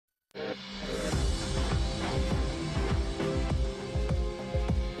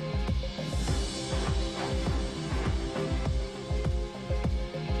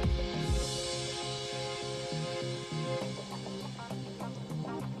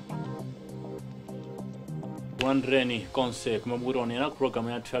Kuandreni konse kumabulonera ku program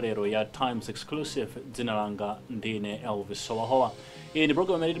ya lero ya Times Exclusive. Dzina langa ndine Elvis Howahowa. Iyi ndi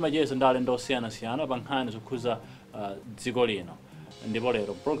program imene timacheza ndi alendo osiyanasiyana pa nkhani zokhuza dziko lino. Ndipo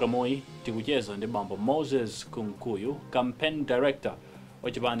lero program iyi tikucheza ndi bambo Moses Mkukuyu, campaign director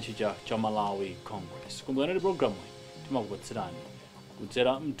wa chipani cha Malawi Congress. Kumbukani ndi program iyi timakupatsirani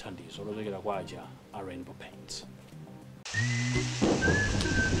kudzera mthandizo lochokera kwa aja a Rainbow Paints.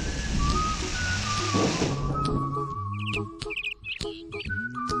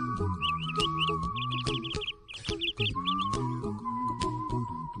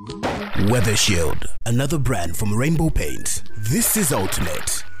 Weather Shield, another brand from Rainbow Paints. This is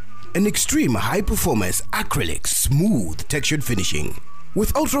ultimate. An extreme high-performance acrylic smooth textured finishing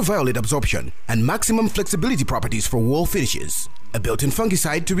with ultraviolet absorption and maximum flexibility properties for wall finishes. A built-in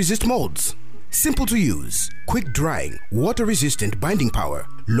fungicide to resist molds. Simple to use, quick drying, water-resistant binding power,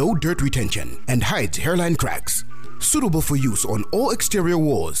 low dirt retention, and hides hairline cracks. Suitable for use on all exterior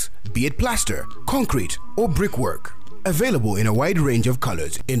walls, be it plaster, concrete, or brickwork. Available in a wide range of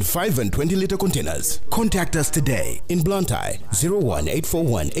colors in 5 and 20-liter containers. Contact us today in Blantyre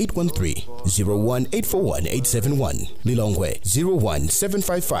 01841-813, 01841-871, Lilongwe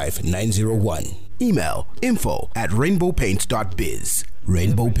 01755-901. Email info@rainbowpaints.biz.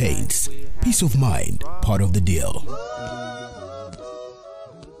 Rainbow Paints, peace of mind, part of the deal.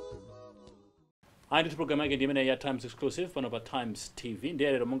 Ndi program yake ndimene ya Times Exclusive pano pa Times TV.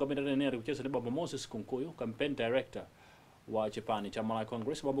 Ndiye lero monga mene kucheza ndi bambo Moses Mkukuyu, campaign director wa chipani cha Malawi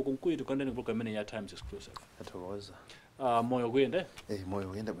Congress. Bambo Mkukuyu, tukandeni program mene ya Times Exclusive. Athokoza. Moyo kuyenda? Moyo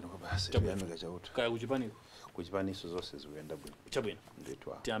kuyenda bwino basi. Kuyamika chauta. Kaya kuchipani? Kuchipani iso zonse zikuyenda bwino. Chabwino.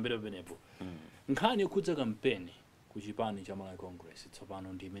 Nditwa. Tiyambire benepo. Nkhani yokhudza campaign ku chipani cha Malawi Congress.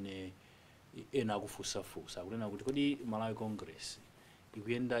 Tsopano ndi imene ena akufusafusa kunena kuti kodi Malawi Congress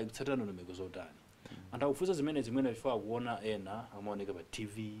ikuyenda ikutsatira ndondomeko zotani. Anthu akufusa zimene chifukwa kuona ena amaoneka pa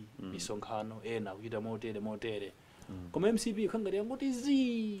TV, misonkhano, ena kuchita motere. Koma MCP khangati yangoti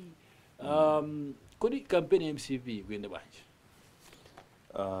zi. Kodi campaign ya MCP ikuyenda bwanji?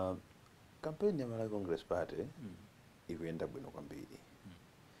 Campaign ya Malawi Congress Party ikuyenda bwino kwambiri.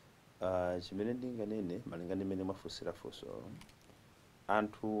 Chimene ndinganene malingana imene mafusira fuso.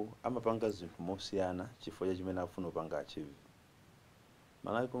 Anthu amapanga zinthu mosiyana chifukwa cha chimene akufuna kupanga achieve.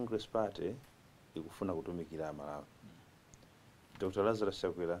 Malawi Congress Party ikufuna kutumikira Malawi. Dr. Lazarus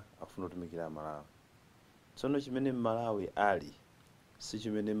Chakwera afuna kutumikira Malawi. Tsono chimene Malawi ali si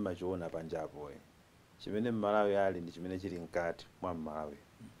chimene mmachiona panjapo. Chimene Malawi ali ndi chimene chili mkati mwa Malawi.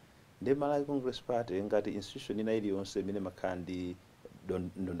 Ndi Malawi Congress Party ngati institution ina iliyonse imene makhala ndi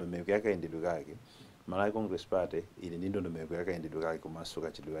ndondomeko yakayendedwe kake. Malawi Congress Party ili ndi ndondomeko yakayendedwe kake komanso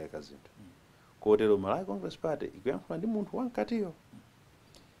kachidwe kake kazinthu. Kotero Malawi Congress Party ikuyankhula ndi munthu wamkatiyo.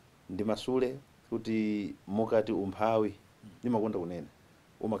 Ndi masule kuti mukati umphawi ndimakonda kunena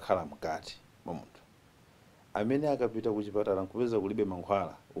umakhala mkati mwa munthu amene akapita ku chipatala nkupeza kulibe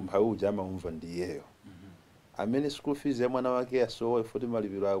mankhwala umphawi uja amaumva ndi iyeyo. Amene school fees ya mwana wake asowa ifoti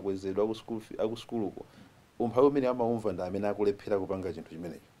malipiro akwezedwa ku skuluko umphawi umene amaumva ndi amene akulephera kupanga chinthu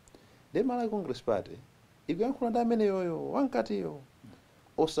chimenecho. Ndi Malawi Congress Party ikuyankhula ndi amene yoyo wankatiyo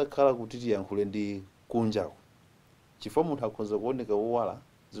osakhala kuti tiyankhule ndi kunjako chifukwa munthu akhoza kuoneka wowala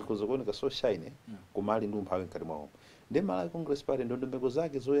zikhoza kuoneka so shine kumali ndi umphawi mkati mwawo. Ndi Malawi Congress Party ndondomeko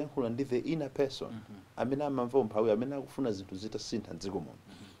zake zoyankhula ndi the inner person amene amamva umphawi amene akufuna zinthu zitasintha m'dziko muno.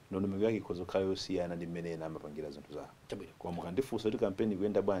 Ndondomeko yake ikhoza kukhala yosiyana ndi mmene ena amapangira zinthu zawo. Koma mukandifunsa kuti campaign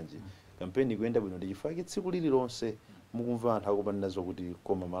ikuyenda bwanji, campaign ikuyenda bwino ndi chifukwa tsiku lililonse mukumva anthu akupanena zokuti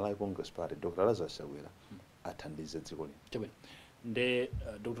koma Malawi Congress Party Dr. Lazarus Chakwera athandize dziko lino. Ndi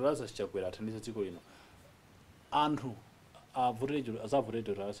Dr. Lazarus Chakwera athandize dziko lino. Anthu azavutejo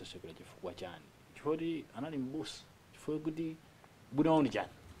Dr. Lazarus Chakwera chifukwa chani? Chifukwa kuti anali mbusa, chifukwa kuti bwino chani?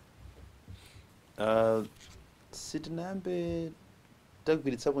 Sitinayambe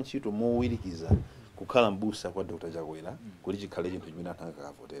tagwiritsa ntchito mowirikiza kukhala mbusa kwa Dr. Chakwera kuti chikhale chinthu chimene anthu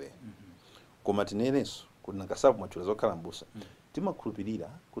akavotere. Koma tinenenso kuti nakasapo mwachula zokhala mbusa timakhulupirira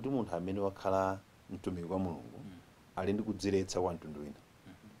kuti munthu amene wakhala mtumiki wa Mulungu ali ndi kudziretsa kwa mtundu wina.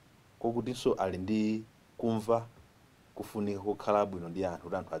 Kokutinso ali ndi kumva kufunika kukhala bwino ndi anthu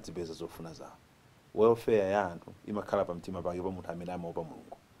kuti anthu adzipeza zofuna zawo. Welfare ya anthu imakhala pa mtima pake pa munthu amene amaopa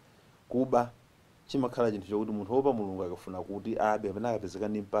Mulungu. Kuba chimakhala chinthu chokuti munthu wopa Mulungu akafuna kuti abe amene akapezeka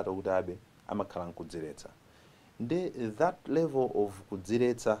ndi mpata kuti abe amakhala nkudziretsa. Ndi that level of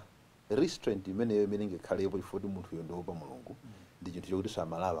kudziretsa restraint imene ingekhalepo chifukwa kuti munthu yo ndiopa Mulungu ndi chinthu chokuti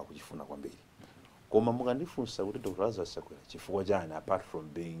Malawi akuchifuna kwambiri. Koma mukandifunsa kuti Dr. Lazarus Chakwera chifukwa chani apart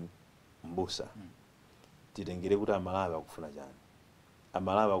from being mbusa titengere kuti Malawi akufuna chani.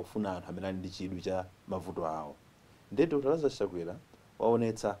 amalawi akufuna anthu amene ali ndi chidwi cha mavuto awo. Ndeti Dr. Lazarus Chakwera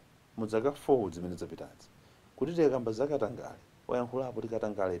waonetsa muzaka 4 zimene zapitazi kuti tikakamba za Katangale wayankhulapo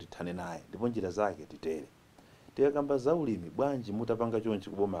Katangale tithane naye ndipo njira zake titere. Tikakamba za ulimi bwanji mutapanga chonchi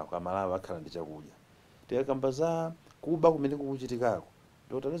kubomako amalawi akhala ndi chakudya. Tikakamba za kuba kumene kukuchitikako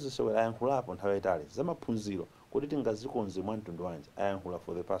Dr. Lazarus Chakwera ayankhulapo nthawi yayitali za maphunziro kuti tingazikonze mwa mtundu wanji ayankhula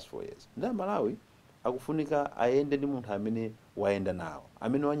for the past 4 years. Ndi amalawi akufunika ayende ndi munthu amene wayenda nawo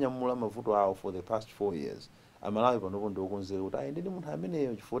amene wanyamula mavuto awo for the past 4 years. Amalawi panopo ndiokonzeka kuti ayende ndi munthu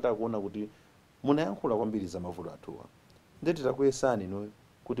ameneyo chifukwa akuona kuti munayankhula kwambiri za mavuto athuwa. Ndeti takuyesani inu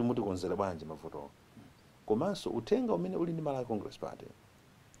kuti mutikonzera bwanji mavuto. Komanso uthenga umene uli ndi Malawi Congress Party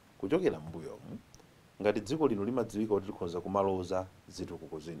kuchokera mbuyo ngati dziko lino limadziwika kuti likhoza kumaloza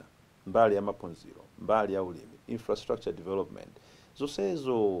zitukuko zina mbali ya maphunziro, mbali ya ulimi, infrastructure development,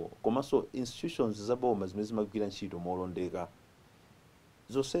 zonsezo komanso institutions zaboma zimene zimagwira ntchito molondeka.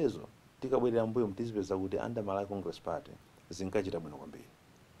 Zonsezo tikabwerera mbuyo mtizipeza kuti under Malawi Congress Party zinkachita bwino kwambiri.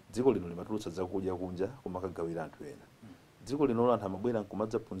 Dziko lino limatulutsa zakudya kunja kumakagawira anthu ena. Dziko lino anthu amabwera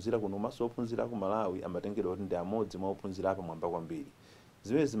nkumadzaphunzira kuno maso ophunzira ku Malawi amatengedwa kuti ndi amodzi mwa ophunzira apa mwamba kwambiri.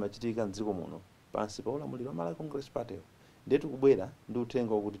 Zimene zimachitika mdziko muno pansi pa ulamuliro wa Malawi Congress Party. Ndetu kubwera ndi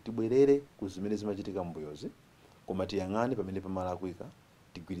uthenga wakuti tibwerere ku zimene zimachitika mbuyozi koma tiyang'ane pamene pamalakwika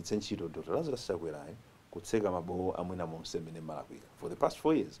tigwiritse ntchito Dr. Lazarus Chakwera kutseka mabowo amwena monse amene malakwika. For the past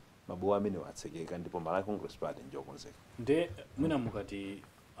 4 years mabowo amene watsekeka ndipo Malawi Congress Party njokonzeka. Nde mwina mukati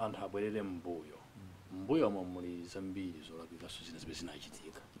anthu abwerere mbuyo omwe muli zambiri zolakwikaso zina zimene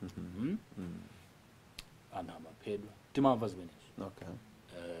zinachitika. Anthu amaphedwa timamva zimenezo. Okay.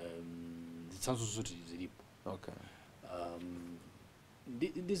 Zitsanzo zoti zilipo. Okay.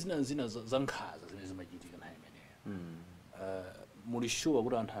 Ndi zina za nkhaza zimene zimachitika naye imeneyo. Mulishuwa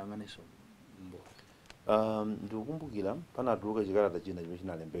kuti anthu ayang'anenso mbuyo. Ndikukumbukira panatuluka chikalata china chimene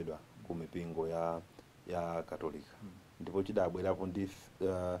chinalembedwa ku mipingo ya Katolika. Ndipo chidabwerapo ndi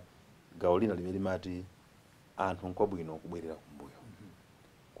gawo lina limene limati anthu nkwabwino kubwerera kumbuyo.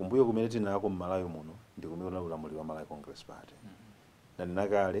 Kumbuyo kumene tinako m'Malawi muno ndi kumene kunali ulamuliro wa Malawi Congress Party. Ndanena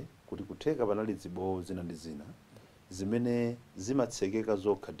kale kuti kutheka panali zibowo zina ndi zina zimene zimatsekeka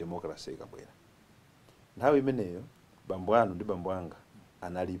zokha democracy ikabwera. Nthawi imeneyo bambo anu ndi bambo anga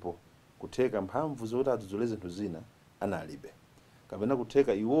analipo kutheka mphamvu zoti adzule zinthu zina analibe. Kapena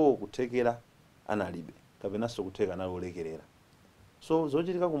kutheka iwo kuthekera analibe. Kapenanso kutheka analolekerera. So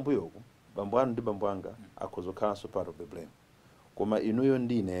zochitika kumbuyoku bambo anu ndi bambo anga akhozokhalanso part of the blame. Koma inuyo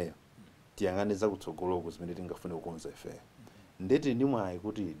ndi ineyo tiyang'ane zakutsogoloku zimene tingafune kukonza ife. Ndeti ndi mwayi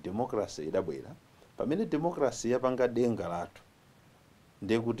kuti democracy idabwera pamene democracy yapanga denga lathu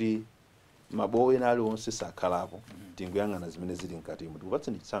ndiye kuti mabowo ena aliwonse sakhalapo tinguyang'ana zimene zili mkatimo.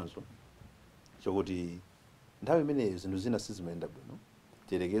 Ndikupatseni chitsanzo chokuti nthawi imeneyo zinthu zina sizimayenda bwino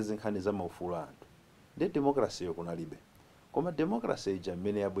tiyerekeze nkhani za maufulu a anthu ndi democracy yo kunalibe. Koma democracy ija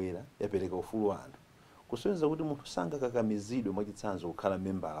imene yabwera yapereka ufulu wa anthu kusonyeza kuti munthu sangakakamizidwe mwachitsanzo kukhala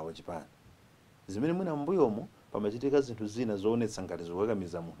membala wa chipani. Zimene mwina mbuyomo pamachitika zinthu zina zoonetsa ngati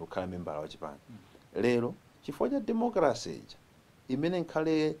zokakamiza munthu kukhala membala wa chipani. Lero chifukwa cha democracy ija imene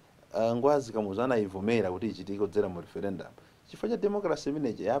nkhale ngwazi kamuzana ivomera kuti ichitike kudzera mu referendum. Chifukwa cha democracy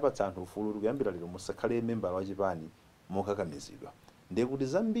imeneyi yapatsa anthu ufulu kuyambira lero musakhale membala wa chipani mokakamizidwa. Ndiye kuti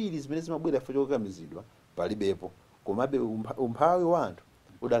zambiri zimene zimabwera chifukwa chokakamizidwa palibepo komabe umphawi wa anthu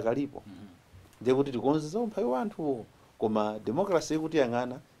udakalipo. Ndiye kuti tikonzeza umphawi wa anthu koma democracy ikuti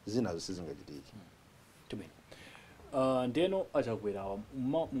yang'ana zinazo sizingachitike. Tumene. Ndeno Achakwerawa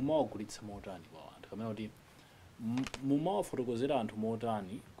mumawagulitsa motani kwa anthu kamene kuti mumawafotokozera anthu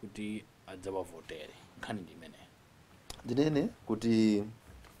motani kuti adzawavotere nkhani ndi imeneyo. Ndinene kuti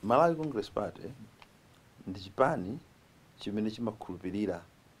Malawi Congress Party ndi chipani chimene chimakhulupirira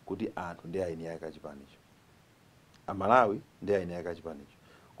kuti anthu ndi aeni ake achipanicho. Amalawi ndi aeni ake achipanicho.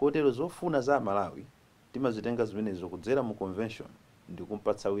 Kotero zofuna za Malawi timazitenga zimenezo kudzera mu convention ndi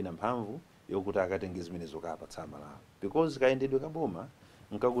kumpatsa wina mphamvu yokuti akatenge zimenezo kapatsa Malawi. Because kayendedwe kaboma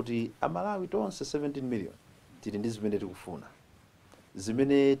nkakuti Amalawi tonse 17 million tili ndi zimene tikufuna.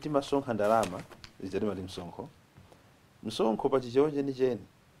 Zimene timasonkha ndalama zichatimati msonkho pa chichewa chenicheni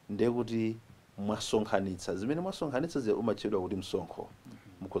ndiye kuti mwasonkhanitsa zimene mwasonkhanitsa zia umatchedwa kuti msonkho.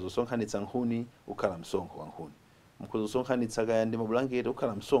 Mukhozosonkhanitsa nkhuni ukhala msonkho wa nkhuni. Mukhozosonkhanitsa kaya ndi mabulangeti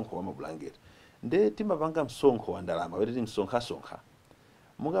ukhala msonkho wa mabulangeti. Ndiye timapanga msonkho wa ndalama weti timsonkhasonkha.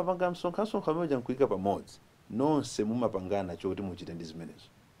 Mukapanga msonkhasonkha mmoja nkuika pamodzi nonse mumapangana choti muchite ndi zimenezo.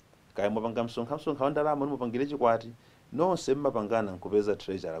 Kaya mwapanga msonkhasonkha wa ndalama mupangire chikwati nonse mumapangana nkupeza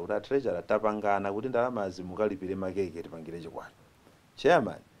treasurer kuti treasurer tapangana kuti ndalamazi mukalipire makeke tipangire chikwati.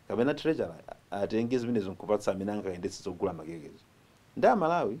 Chairman kapena treasurer atenge zimenezo nkupatsa amene angayendetse zogula makekezi. nda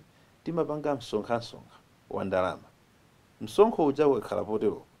Malawi timapanga msonkho wa ndalama. Msonkho uja ukakhala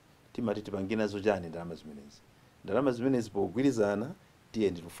potero timati tipange nazo chani ndalama zimenezi. Ndalama zimenezi pogwirizana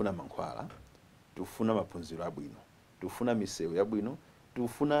tiye tikufuna mankhwala, tikufuna maphunziro abwino, tikufuna misewu yabwino,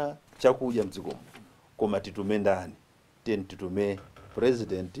 tikufuna chakudya mdzikomo. Koma titume ndani? Tiye titume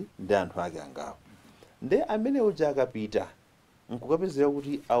president ndi anthu ake angawo. Nde amene uja akapita nkukapezera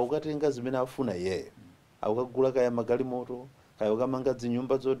kuti akukatenga zimene afuna iyeyo, akukagula kaya magalimoto, kaya ukamanga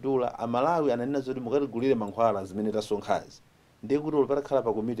zinyumba zodula. Amalawi ananena zoti mukatigulire mankhwala zimene tasonkhazi. Ndiye kuti patakhala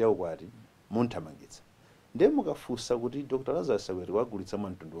pa komiti yawo kwati munthamangitsa. Ndiye mukafunsa kuti Dr. Lazarus Chakwera tiwagulitsa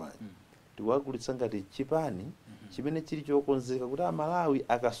mtundu wanji? Tiwagulitsa ngati chipani chimene chili chokonzeka kuti Amalawi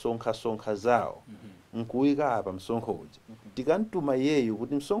akasonkha zawo nkuyika apa msonkho uja. Tikantuma iyeyo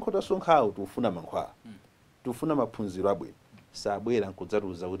kuti msonkho tasonkhawo tikufuna mankhwala, tikufuna maphunziro abwino, sabwera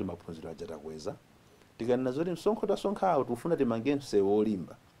nkudzatiuza kuti maphunziro aja takweza. Tikanena zoti msonkho tasonkhawo tikufuna timange msewu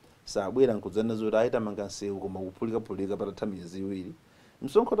olimba, sabwera nkudzanena zoti ayitamanga msewu koma kuphulika patatha miyezi iwiri.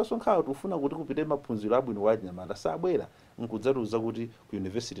 Msonkho tasonkhawo tikufuna kuti kupite maphunziro abwino wa Chinyamata, sabwera nkudzatiuza kuti ku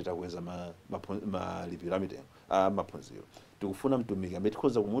university takweza malipiro amitengo maphunziro. Tikufuna mtumiki amene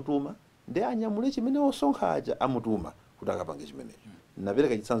tikhoza kumutuma ndi anyamule chimene osonkha aja amutuma kuti akapange chimenecho.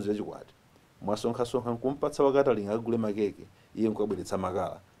 Napereka chitsanzo chachikwati, mwasonkha nkumpatsa wakatali ngagule makeke, iye nkubweretsa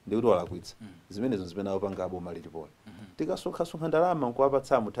makala, ndi kuti walakwitsa. Zimenezo zimene apanga aboma lilipoli. Tikasonkha ndalama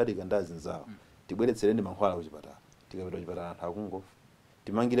nkuwapatsa muthalika ndi azinzawo, tibweretsereni mankhwala kuchipatala. Tikapita kuchipatala anthu akungofa.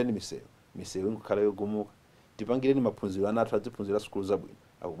 Timangireni misewu inkukhala yogumuka. Tipangireni maphunziro anathu adziphunzira sukulu zabwino,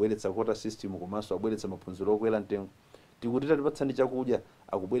 akubweretsa quota system komanso akubweretsa maphunziro okwera mtengo. Tikuti tatipatsani chakudya,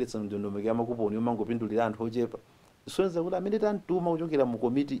 akubweretsa ndondomeko ya makuponi yomangopindulira anthu ochepa. Sonza kuti amene tantuma kuchokera mu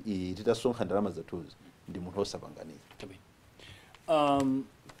komiti iyi titasonkha ndalama zathuzi ndi munthu osapanganiza.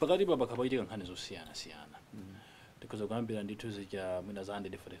 Pakati pa pakapaitika nkhani zosiyana tikoza kuyambira ndithu zija mwina za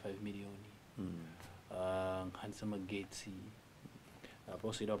 145 miliyoni, nkhani za magetsi,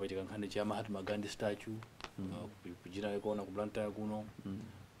 aponso ida paitika nkhani cha Mahatma Gandhi statue kujira kuona ku Blantyre kuno.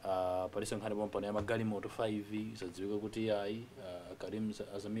 Palisa nkhani pompano ya magalimoto 5 zadziwika kuti ayi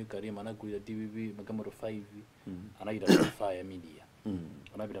Azamil Karim anagulira DPP magalimoto 5 anachita fire media,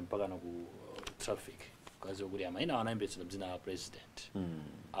 anapita mpaka na ku traffic kazi kuti amaina anayembetsa dzina la president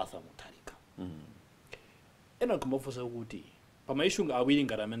Arthur Mutharika. Ena kumafunsa kuti pamaishu awiri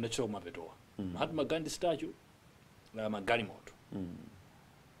ngati amene ndachoka kumapetowa, Mahatma Gandhi statue na magalimoto,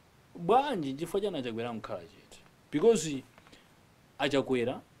 bwanji chifukwa chani Chakwera mkhala chete? Because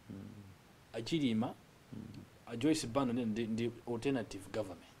Chakwera achilima Joyce Bando ndi alternative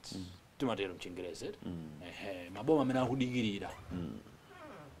government timatero mchingereza maboma amene akudikirira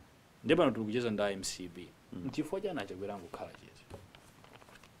ndi pano tiri kucheza ndi MCB. Chifukwa chani Chakwera mkhala chete?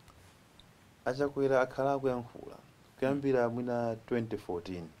 Chakwera akhala akuyankhula kuyambira mwina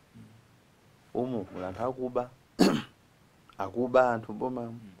 2014 umu anthu akuba anthu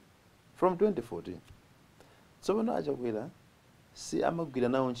boma from 2014. Tsopano Chakwera si amagwira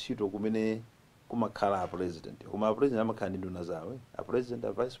nawo ntchito kumene kumakhala a president, koma a president amakhala ndi nduna zawo, a president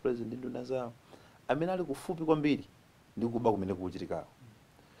a vice president ndi nduna zawo amene ali kufupi kwambiri ndi kuba kumene kuchitikako.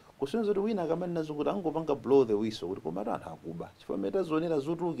 Kusonyeza kuti wina akamanena zokuti angopanga blow the whistle kuti koma anthu akuba chifukwa meta zonera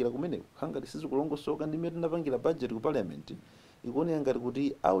zotulukira kumeneko khanga tisizi kulongosoka ndi meta napangira budget ku parliament ikuoneka ngati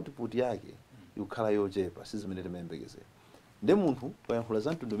kuti output yake ikukhala yochepa, si zimene timayembekezera. Ndi munthu wayankhula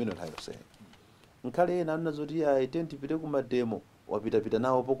za mtundu umene nthawi nkhale ena anena zoti tipite ku mademo, wapitapita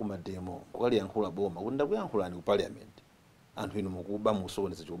nawo po ku mademo kukaliyankhula boma kuti ndakuyankhulani ku parliament, anthu inu mukuba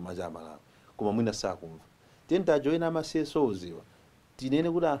musokoneza chuma cha Malawi koma mwina sakumva. Tenta ajoyina amaseso oziwa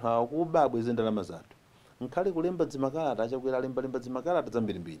tinene kuti anthu akuba abweze ndalama zathu. Nkhale kulemba dzimakalata Chakwera alemba dzimakalata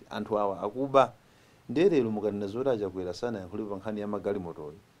zambirimbiri, anthu awa akuba. Nderero mukanena zoti Chakwera sanayankhule pa nkhani ya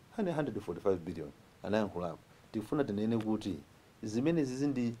magalimotoyo, nkhani 145 billion anayankhulapo. Tikufuna tinene kuti zimene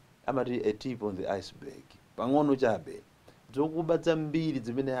zizindi amati a tip on the iceberg, pang'ono chabe. Zokuba zambiri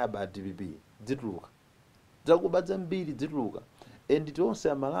zimene aba DPP zituluka, zakuba zambiri zituluka, and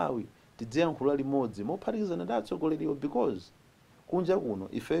tonse a Malawi tidziyankhula limodzi mophatikizana ndi atsogoleriwo, because kunja kuno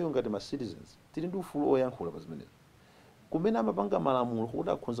ifeyo ngati ma citizens tili ndi ufulu oyankhula pa zimenezo. Kumene amapanga malamulo kuti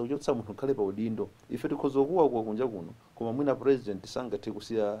akhonza kuchotsa munthu khale pa udindo, ife tikhoza kuwa kunja kuno koma mwina president sangathe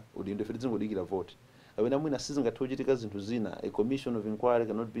kusiya udindo, ife tizingodikira vote. Kapena mwina sizingathe kuchitika zinthu zina, a commission of inquiry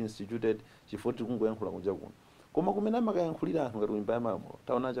cannot be instituted chifukwa tikungoyankhula kunja kuno. Koma kumene amakayankhulira anthu ngati kunyumba ya malamulo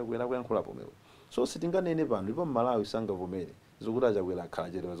taona Chakwera akuyankhula pomwepo. So sitinganene pano ndipo Malawi sangavomere zokuti Chakwera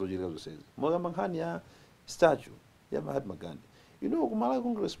akhala chete zochitika zonsezi. Mokamba nkhani ya statue ya Mahatma Gandhi, ku Malawi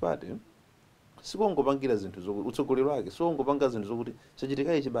Congress Party sikongopangira zinthu zokuti utsogoleri wake songopanga zinthu zokuti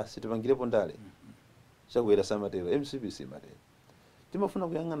chachitika ichi basi tipangirepo ndale. Chakwera samatero, MCP simatero. timafuna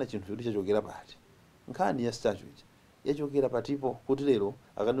kuyang'ana chinthu choti chachokera pati. Nkhani ya statue ija yachokera patipo kuti lero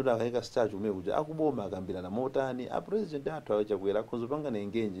akandoti akayika statue kumene kuja akuboma akambirana motani a president athu awo Chakwera akhuzopanga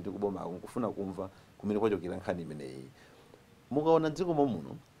nengenji ndi kuboma akufuna kumva kumene kwachokera nkhani imeneyi. Mukaona dziko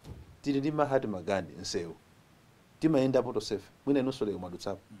muno tili ndi Mahatma Gandhi nsewu timayenda poto safe mwina inonso lero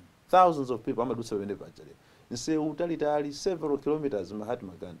madutsapo thousands of people amadutsa pamene paja lero nsewu utalitali several kilometers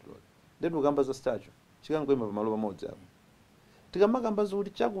Mahatma Gandhi road ndetu ukamba za statue chikangoyima pamalo pamodzi apo. Tikamakamba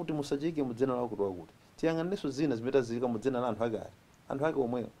kuti chakuti musachike mudzina la kuti wakuti tiyang'anenso zina zimene zilika mudzina la anthu ake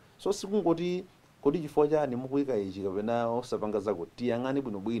omweyo. So sikungoti kodi chifukwa chani mukuyika ichi kapena osapanga zako tiyang'ane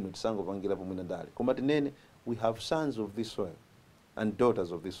bwinobwino tisangopangira pomwina ndale koma tinene we have sons of this soil and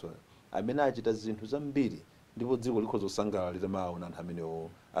daughters of this soil amene achita zinthu zambiri ndipo dziko likhoza kusangalala litamaona anthu amenewo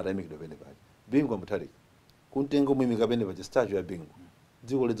atayimikidwa pene paja. Bingu amutharika kumtengo mwimika pene paja statue ya Bingu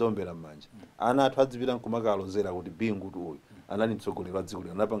dziko lidzaombera m'manja ana athu adzipita nkumakalozera kuti Bingu kuti uyu anali mtsogoleri wa dziko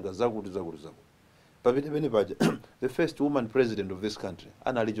lino anapanga zakuti. Papite pene paja the first woman president of this country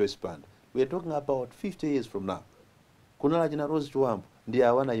anali Joyce Banda. We are talking about 50 years from now. Kunala china Rose Chiwambo ndi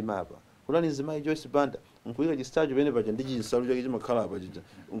awana imapa. Kunali nzimayi Joyce Banda nkuyika chistatue pene paja ndi chinsalu chake chimakhala apa chija.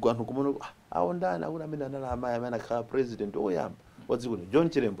 Anthu kumona aondana kuti amene anala amayi amene akhala president oyamba wa dziko lino John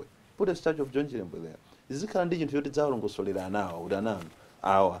Chilembwe. Put a statue of John Chilembwe there. Izikhala ndi chinthu choti dzawalongosolera anawa kuti ananu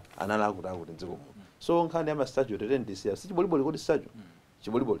awa anala akuti dziko muno. So nkhani ya statue tete ndisiya sichiboliboli kuti statue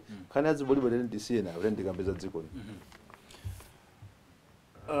chiboliboli nkhani ya ziboliboli tete ndisiye nayo tete ndikambeza dziko lino.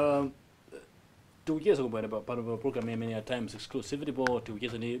 Tikucheza kubwera pano pa program imene ya Times Exclusive ndipo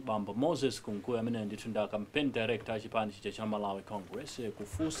tikucheza ndi Bambo Moses Mkukuyu amene ndithu nda campaign director achipani chija cha Malawi Congress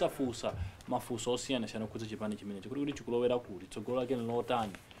kufusafusa mafunso osiyanasiyana kuza chipani chimenechi kuti chikulowera kuti tsogolo lake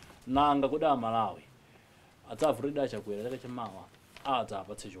lotani nanga kodi a Malawi adzavutidwa Chakwera chaka chamawa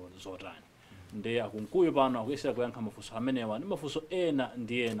adzapatse zotani. Ndi Mkukuyu pano akuyesera kuyankha mafunso amenewa ndi mafunso ena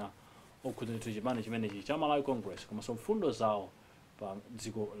ndi ena okhudza ndithu chipani chimenechi cha Malawi Congress komanso mfundo zawo pa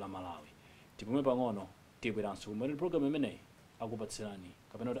dziko la Malawi. Tipomwe pang'ono tibweranso kumene program imeneyi akupatsirani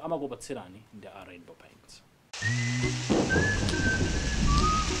kapena kuti amakupatsirani ndi a Rainbow Paints.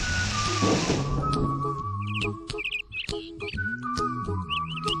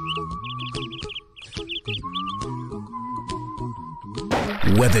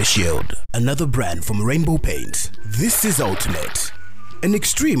 Weather Shield, another brand from Rainbow Paints. This is Ultimate, an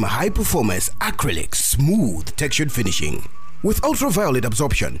extreme high-performance acrylic smooth textured finishing with ultraviolet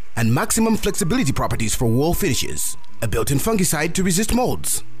absorption and maximum flexibility properties for wall finishes. A built-in fungicide to resist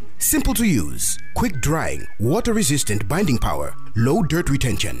molds. Simple to use, quick drying, water-resistant binding power, low dirt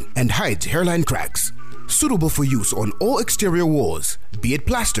retention, and hides hairline cracks. Suitable for use on all exterior walls, be it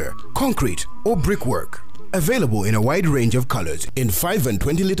plaster, concrete, or brickwork. Available in a wide range of colors in 5 and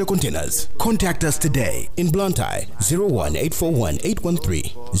 20-liter containers. Contact us today in Blantyre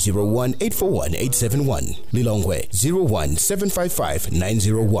 01841-813, 01841-871, Lilongwe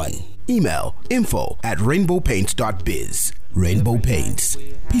 01755-901. Email info@rainbowpaints.biz. Rainbow Paints,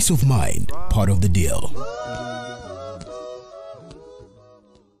 peace of mind, part of the deal.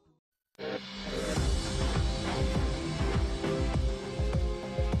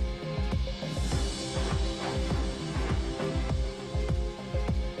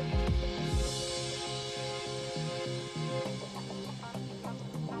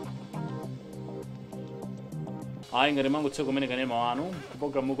 Ayi ngati mangu tseko kumene kanema wanu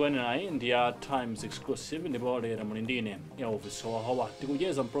program kwenenayi ndi ya Times Exclusive ndipo lero muli ndine Elvis Howahowa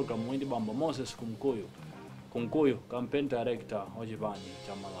tikucheza program ndi Bambo Moses Mkukuyu campaign director wa chipani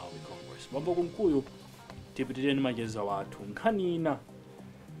cha Malawi Congress. Bambo Mkukuyu tipitireni macheza wathu nkhani ina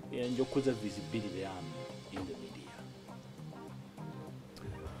njokhudza visibility yanu in the media.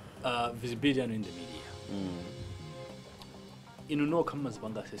 Visibility yanu in the media. Inu nokha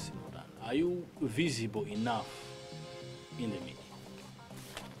mmazipanga assessment. Are you visible enough in the media?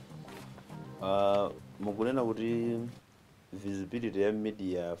 Mukunena kuti visibility ya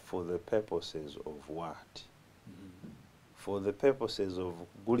media for the purposes of what? For the purposes of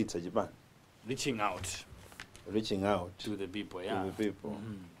gulitsa chipani? Reaching out to the people, yeah. To the people.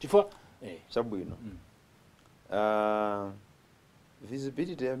 Chifukwa chabwino.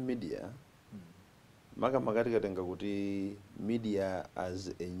 Visibility ya media makati katenga kuti media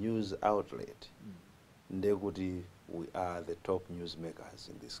as a news outlet nde kuti we are the top newsmakers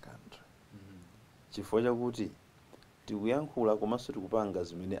in this country. Chifukwa chakuti tikuyankhula komanso tikupanga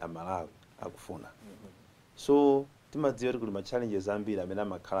zimene amalawi akufuna. So timadziwa kuti ma challenges ambiri amene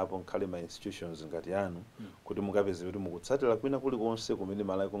amakhalapo nkhale ma institutions ngati anu kuti mukapeze kuti mukutsatira kwina kulikonse kumene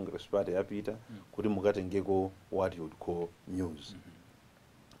Malawi Congress Party yapita kuti mukatengeko what you would call news.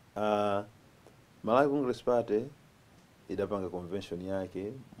 Malawi Congress Party idapanga convention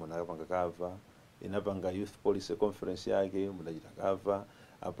yake munakapanga kava, inapanga youth policy conference yake mudachita kava,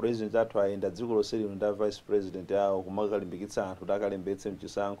 a president athu ayenda dziko lonse lino nda vice president yawo kumakalimbikitsa anthu kuti akalembetse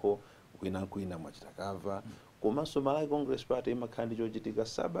mchisankho kwina mwachita kava. Komanso Malawi Congress Party imakhala ndi chochitika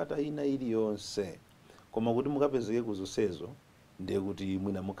sabata ina iliyonse, koma kuti mukapezeke kuzonsezo ndiye kuti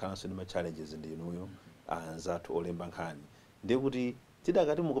mwina mukhalanso ndi ma challenges ndi inuyo anzathu olemba nkhani, ndiye kuti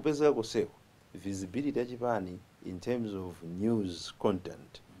tidakati mukupezeka kuseko visibility ya chipani in terms of news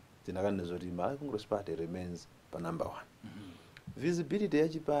content tinakanena zoti Malawi Congress Party remains pa number 1. Visibility ya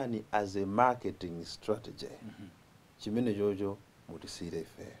chipani as a marketing strategy chimene chocho mutisire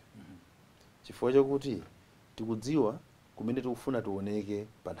ife chifukwa chakuti tikudziwa kumene tikufuna tioneke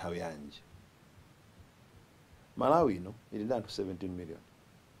pa nthawi yanji. Malawi ino ili ndi anthu 17 million.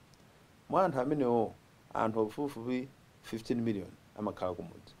 Mwa anthu amenewo anthu pafupifupi 15 million amakhala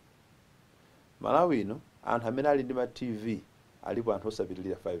kumudzi. Malawi ino anthu amene ali ndi ma TV alipo anthu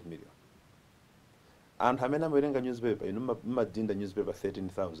osapitilira 5 million. Anthu amene amawerenga newspaper ino mmadinda newspaper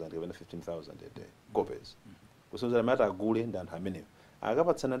 13,000 kapena 15,000 a day copies. Kusonzera mata agule ndi anthu amenewo.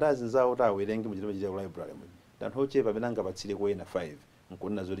 Akapatsana ndi azinzawo kuti awerenge muchita ku library mwe. Anthu ochepa amene angapatsire kwena 5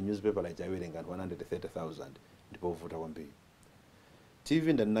 nkunena zoti newspaper like awerenga anthu 130,000 ndipo vuta kwambiri.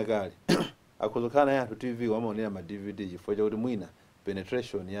 TV ndanakale akhozokhala naye anthu TV wamaonera ma DVD chifukwa chakuti mwina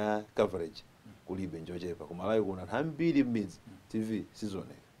penetration ya coverage kulibe njochepa. Ku Malawi kuna anthu ambiri m'midzi TV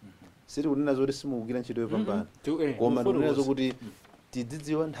sizoneka. Siri kunena zoti simukugwira ntchito yopambana, koma ndikunena zokuti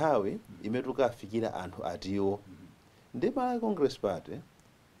tidzidziwa nthawi imene tukafikira anthu atiwo. Ndi Malawi Congress Party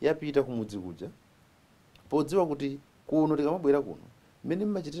yapita kumudzi kuja podziwa kuti kuno tikamabwera kuno mmene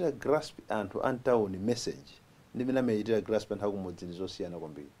mmachitira grasp anthu antawuni message ndi mmene amachitira grasp anthu akumudzi ndi zosiyana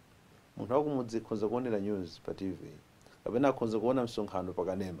kwambiri. Munthu akumudzi akhoza kuonera news pa TV kapena akhoza kuona msonkhano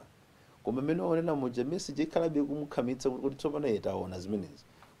pakanema, koma mmene aonera muja message ikhalabe kumukhamitsa kuti tsopano yetaona zimenezi,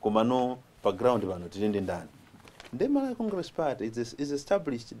 koma no pa ground pano tili ndi ndani. Ndi Malawi Congress Party is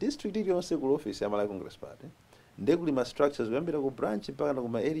established district iliyonse ku office ya Malawi Congress Party. Ndi kuli ma structures kuyambira ku branch mpaka na ku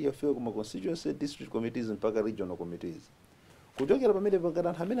ma area field, ku ma constituency district committees mpaka regional committees. Kuchokera pamene pangana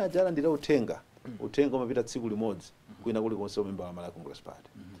anthu amene ajala ndira uthenga umapita tsiku limodzi kwina kuli konse member wa Malawi Congress Party.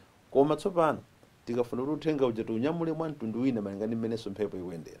 Koma tsopano tikafuna kuti uthenga uja tunyamule mwa mtundu wina malingana mmeneso mphepo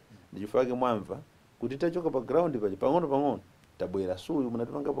ikuyendera. Ndichifukwa chake mwamva kuti tachoka pa ground paja pang'ono tabwera suyu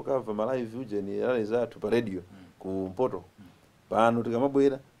munatipangapo kava Malawi View ni rally zathu pa radio ku Mpoto. Pano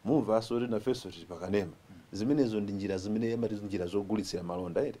tikamabwera mumva asori na feso tipakanema. Zimenezo ndi njira zimene amatizo njira zogulitsira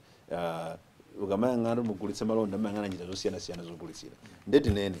malonda ere. Ukamayang'ana mugulitsa malonda mayang'ana njira zosiyana zogulitsira. Ndeti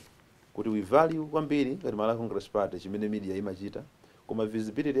nene kuti we value kwambiri ngati Malawi Congress Party chimene media imachita, koma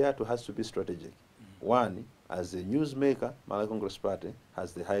visibility yathu has to be strategic. One, as a newsmaker, Malawi Congress Party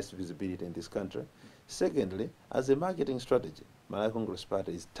has the highest visibility in this country. Secondly, as a marketing strategy, Malawi Congress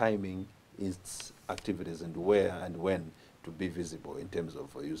Party is timing its activities and where and when to be visible in terms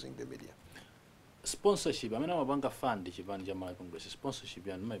of using the media. Sponsorship, amene amapanga fund chipani cha Malawi Congress, sponsorship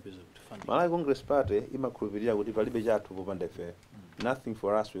yani maipeza kuti fund. Malawi Congress Party imakhulupirira kuti palibe chathu popanda ife. Nothing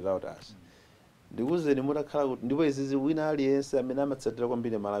for us without us. Ndikuzeni mutakhala kuti ndipo izizi wina aliyense amene amatsatira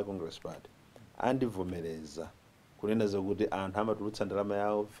kwambiri Malawi Congress Party andivomereza kunena zokuti anthu amatulutsa ndalama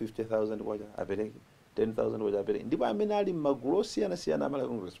yawo 50,000 kwacha apereke, 10,000 kwacha apereke, ndipo amene ali m'magulu osiyana Malawi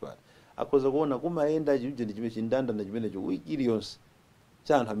Congress Party akhoza kuona kumayenda chije ndi chimene chindanda chimenecho wiki iliyonse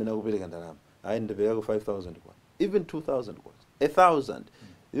cha anthu amene akupereka ndalama. Ayi ndipereka ku 5,000 kwa, even 2,000 kwa, 1,000.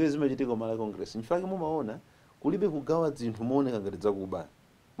 Iwe zimachitika Malawi Congress. Nchifukwa mumaona kulibe kugawa zinthu mooneka ngati zakuba.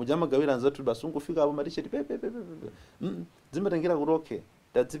 Mujamagawira anzathu basi ungofika apo matisheti pepe. Zimatengera kuti okay,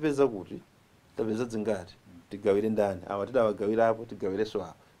 tadzipeza kuti tapeza zingati tigawire ndani awa tidawagawira apo tigawireso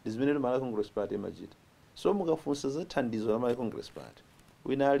apo. Ndi zimene Malawi Congress Party imachita. So mukafunsa za thandizo la Malawi Congress Party,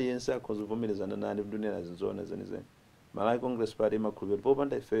 wina aliyense akhoza kuvomerezana nani ndunena zinzona zenizeni. Malawi Congress Party imakhulupirira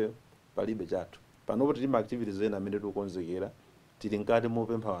popanda ifeyo palibe chathu. Panopo tili ma activities ena amene tikukonzekera tili ngati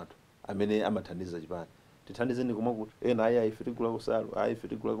mopempha anthu amene amathandiza chipani. Tithandizeni kumwa kuti ena ayi ife tigula kusalu, ayi ife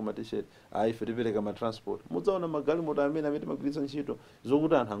tigula ku t-shirt, ayi ife tipereka ma transport. Mudzaona magalimoto amene timagwiritsa ntchito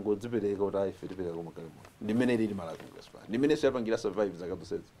zokuti anthu angodzipereka kuti ayi ife tipereka ku magalimoto. Ndi mmene ili Malawi Congress Party. Ndi mmene siyapangira survive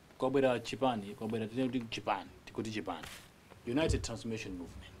zakapuseza. Kwabwera chipani, kwabwera tikuti chipani, tikuti chipani. United Transformation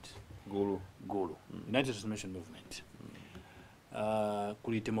Movement. Gulu. United Transformation Movement.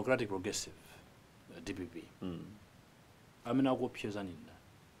 Kuli Democratic Progressive DPP. Amene akupyeza ninda.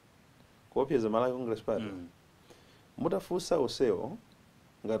 Kuopyeza Malawi Congress Party. Mutafunsa osewo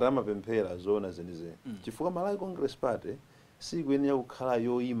ngati amapemphera zona zenize. Chifukwa Malawi Congress Party sikuyenera kukhala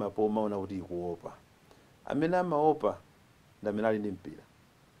yoyima pomaona kuti ikuopa. Amene amaopa ndi amene ali ndi mpira.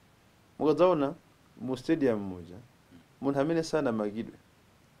 Mukadzaona mu stadium muja munthu amene sanamangidwe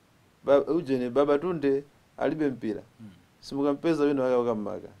ujene Babatunde alibe mpira simukampeza wina wake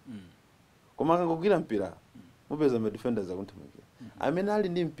wakammaka koma akangogwira mpira mupeza ma defenders akunthamangira amene ali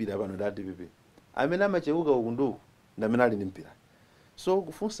ndi mpira pano da DPP amene amacheuka uku nduku ndi amene ali ndi mpira so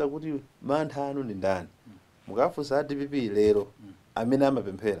kufunsa kuti mantha anu ndi ndani mukafunsa a DPP lero amene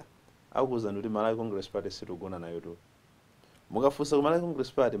amapemphera akuwuzani kuti Malawi Congress Party situgona nayo tu mukafunsa ku Malawi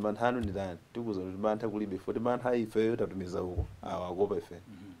Congress Party mantha anu ndi ndani tikuwuzani kuti mantha kulibe futi mantha ifeyo tatumiza uko awa akopa ife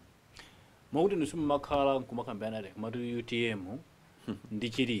mwakuti nisimu makhala nkumakambana leka matu UTM ndi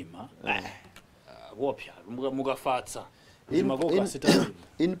chilima kuopya mukafatsa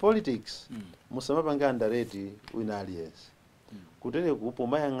in politics musamapanga underrate wina aliyense kutere kupo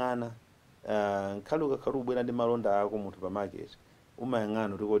mayang'ana nkhali ukakhala ubwera ndi malonda ako munthu pa market umayang'ana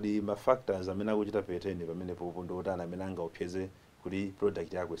kuti kodi ma factors amene akuchita peteni pamene popo ndi otani amene angaopseze kuti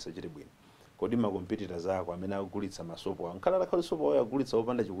product yako isachite bwino kodi ma competitors ako amene akugulitsa masopo awo nkhala lakhali sopo awo agulitsa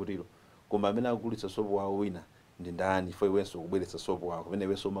opanda chikutiro koma amene akugulitsa sopo awo wina ndi ndani fo iwenso kubweretsa sopo wako pamene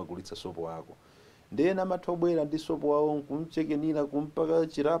iwenso umagulitsa sopo wako ndena amathobwera ndi sopo wawo kumchekenira kumpaka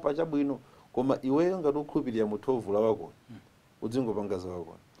chirapa chabwino koma iweyo ngati ukhulupirira muthovula wako udzingopanga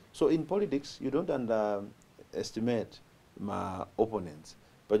zawako so in politics you don't underestimate ma opponents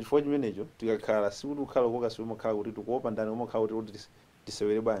pachifukwa chimenecho tikakhala sikuti ukhala koka siumakhala kuti tikuopa ndani umakhala kuti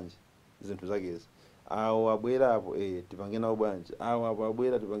tisewere bwanji zinthu zakezi awo abwera apo tipange nawo bwanji awo apo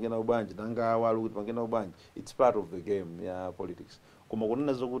abwera tipange nawo bwanji nanga awo ali kuti tipange nawo bwanji it's part of the game ya politics koma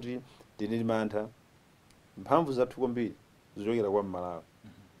kunena zokuti tili mantha mphamvu zathu kwambiri zichokera kwa Malawi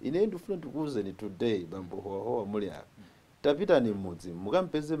ine ndifuna ndikuwuzeni today bambo Howahowa muli apa tapitani mmudzi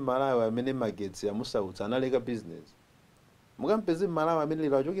mukampeze Malawi amene magetsi amusautsa analeka business mukampeze Malawi amene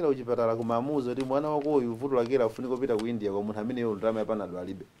lero achokera kuchipatala kumamuza kuti mwana wako uyu vuto lakera afunika kupita ku India kwa munthu amene yo ndalama yapanado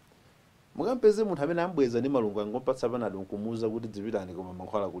alibe mukampeze munthu amene ambweza ndi malungu angopatsa panado nkumuza kuti dzipitani koma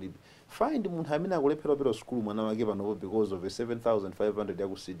mankhwala kulibe find munthu amene akulephera pera school mwana wake panopo because of a 7,500 ya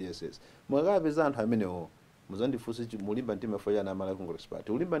ku CDSS mwakapeza anthu amenewo muzandifunse mulimba mtima fo yana Malawi Congress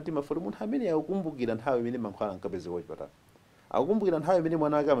Party ulimba mtima fo munthu amene akukumbukira nthawi imene mankhwala ankapezeka kuchipatala akukumbukira nthawi imene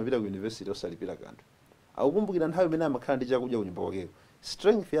mwana wake amapita ku university osalipira kanthu akukumbukira nthawi imene amakhala ndi chakudya kunyumba kwakeko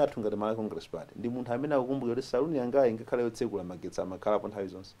strength yathu ngati Malawi Congress Party ndi munthu amene akukumbukira kuti saluni yangayi ngakhale yotsekula magetsi amakhalapo nthawi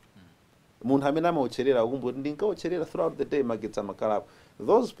zonse munthu amene amaotcherera akukumbukira kuti ndinkaotcherera throughout the day magetsi amakhalapo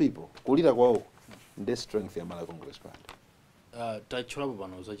those people kulira kwawo ndi strength ya Malawi Congress Party tacholapo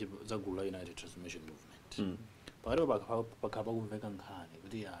pano za gulu la United Transformation Movement pakati pakhala pakumveka nkhani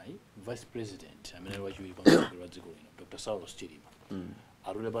kuti ayi vice president amene ali wachiwiri pa mtsogoleri wa dziko lino Dr. Lazarus Chakwera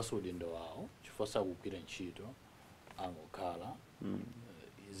atule pansi udindo wawo chifukwa sakugwira ntchito angokhala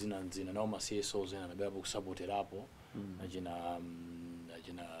zina nawo ma CSOs ena anabwerapo kusapoterapo achina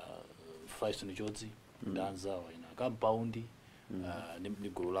Faiston Chodzi ndanzawo ina compound ndi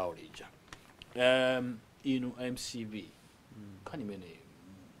gulu lawo lija inu MCB nkhani imene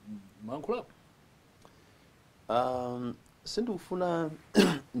mwankhulapo sindikufuna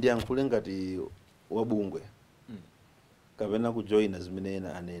ndiyankhule ngati wabungwe kapena kujoina zimene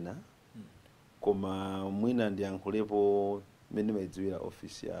ena anena koma mwina ndiyankhulepo mene maidziwira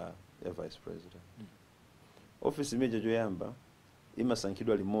office ya vice president office imeja choyamba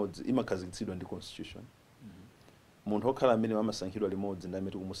imasankhidwa limodzi imakhazikitsidwa ndi constitution munthu okhala amene amasankhidwa limodzi ndi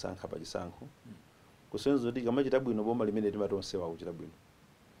amene tikumusankha pa chisankho kusenza kuti likamachita bwino boma limene timatonsewa akuchita bwino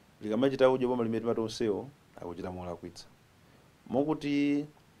likamachita udyo boma limene timatonsewa akuchita molakwitsa mokuti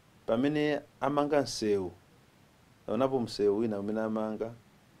pamene amanga msewu onapo msewu wina umene amanga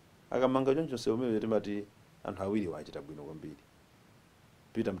akamanga choncho msewu umene timati anthu awiri wachita bwino kwambiri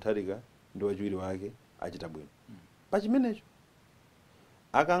Peter Mutharika ndi wachiwiri wake achita bwino pa chimenecho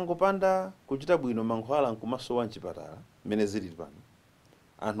akangopanda kuchita bwino mankhwala nkumasowa mchipatala mmene zilili pano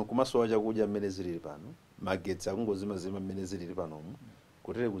anthu kumasowa chakudya mmene zilili pano magetsi akungozimazima mmene zilili panomu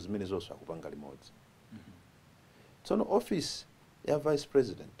kutere kuzimene zonso akupanga limodzi tsono office ya vice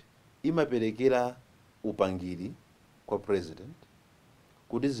president imaperekera upangiri kwa president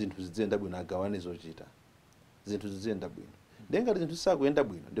kuti zinthu ziziyenda bwino agawane zochita zinthu ziziyenda bwino ndengati zinthu zisakuyenda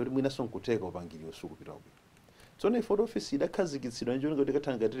bwino ndi kuti mwinaso nkuteka upangiri usukupita bwino tsono ifo office idakhazikitsidwa njoni kuti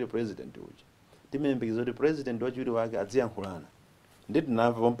kathangatire president uja timembekiza kuti president wachiwiri wake adziyankhulana ndi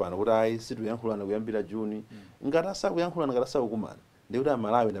tinamva pompano kuti ayi situyankhulana kuyambira Juni ngati asakuyankhulana ngati asakukumana ndi kuti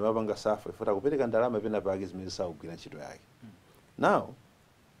Amalawi ndamapanga safa ifota kupereka ndalama pena pake zimene sakugwira ntchito yake now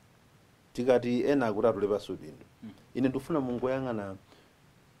tikati ena akuti atule pasudindo ine ndifuna mungoyang'ana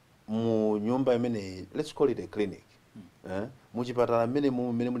mu nyumba imene let's call it a clinic muchipatala mmene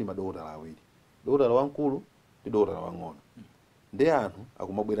muli madokotala awiri dokotala wamkulu ndi dokotala wang'ono ndi anthu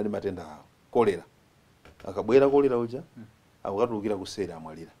akumabwera ndi matenda awo kolera akabwera kolera uja akukatulukira kuseri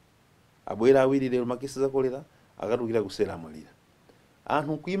amwalira, abwera awiri lero makesi za kolera akatulukira kuseri amwalira.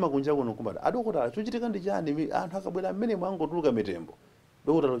 Anthu kuima kunja kuno kumata adokotala chochitika ndi chani? Anthu akabwera amene mwangotuluka mitembo,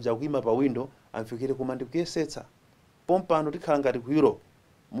 dokotala uja kuima pa window amfikire koma ndikuyesetsa pompano tikhala ngati ku Europe,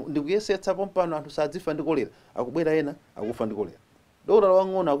 ndikuyesetsa pompano anthu sadzifa ndi kolera, akubwera ena akufa ndi kolera. Dokotala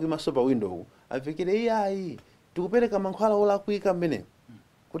wang'ono akuima so pa window amfikire iyayi tikupereka mankhwala olakwika mmene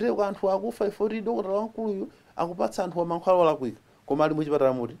kuti kwa anthu akufa ifoti dokotala wankuluyu akupatsa anthu mankhwala olakwika koma ali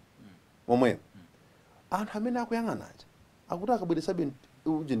muchipatala muti momwe. Anthu amene akuyang'anaja akuti akabweresabe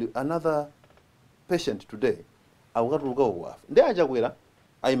another patient today akukatuluka ukuafa ndi achakwera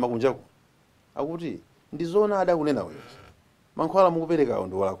ayima kunjaku akuti ndizoona adakunena wezi mankhwala mukuperekawo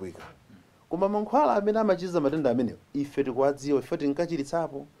ndi olakwika koma mankhwala amene amachiza matenda amenewo ife tikuwadziwa, ife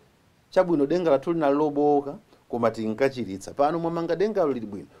tinkachiritsapo. Chabwino denga lathu linali lobowoka koma tinkachiritsa, pano mwamanga dengalo lili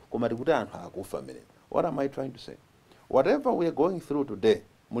bwino koma tikuti anthu akufa amenewo. What am I trying to say? Whatever we are going through today,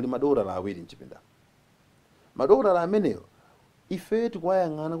 muli madokotala awiri mchipinda. Madokotala amenewo ife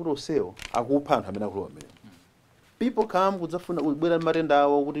tikuwayang'ana kuti osewo akupha anthu amene akulowa amenewo. People come kudzafuna kubwera matenda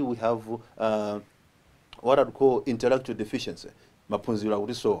awo kuti we have what I call intellectual deficiency, maphunziro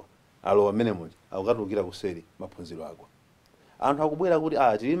akuti so alowa amene muja akukatulukira kuseri maphunziro ako. Anthu akubwera kuti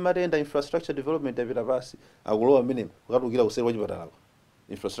tili matenda infrastructure development yapita pasi, akulowa amene kukatulukira kuseri kwa chipatalako,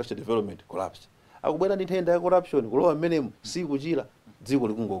 infrastructure development collapse. Akubwera ndi nthenda ya corruption, kulowa amene sikuchira dziko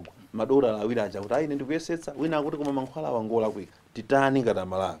likungogwa. Madokotala awiri aja kuti ine ndikuyesetsa, wina akuti koma mankhwala awangola kwika titani ngati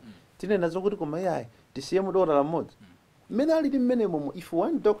Malawi. Tinena zokuti koma iyayi tisiye mudokotala mmodzi mmene alili mmene momo. If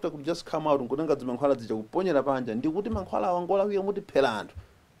one doctor could just come out nkutenga zimankhwala zija kuponyera panja ndikuti mankhwala awangola kwika mutiphera anthu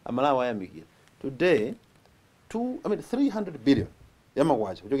Amalawi ayamikira. Today 300 billion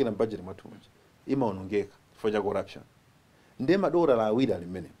yamakwacha kuchokera mbudget mwathu imaonongeka chifukwa cha corruption. Ndiye madokotala awiri ali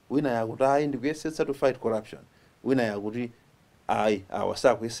mmene, wina yakuti ndikuyesetsa to fight corruption, wina yakuti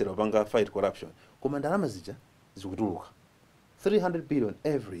awasakuyesera panga fight corruption, koma ndalama zija zikutuluka 300 billion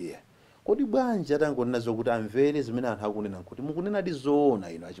every year. Kodi bwanji atangonena zokuti amvere zimene anthu akunena kuti mukunena ndi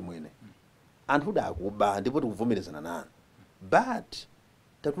zoona ino achimwene, anthu akuba ndipo tikuvomerezana nanu, but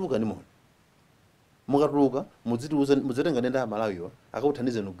tatuluka ni moni mukatuluka muzitenga nenda Malawiwa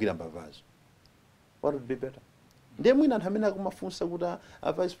akakuthandize nogwira mbavazo. What would be better? Ndiye mwina anthu amene akumafunsa kuti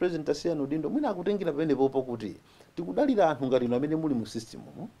a vice president asiyana udindo, mwina akutengera penepopo kuti tikudalira anthu ngati ino amene muli mu system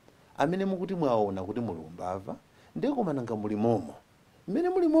amene mukuti mwaona kuti muli umbava, ndiye koma nanga muli momo mmene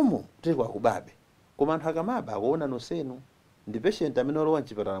muli momo teko akubabe, koma anthu akamaba akuona nosenu ndi patient amene olowa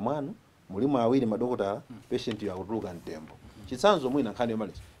mchipatala mwanu mulimu awiri madokotala, patient yo akutuluka mtembo. Chitsanzo mwina nkhani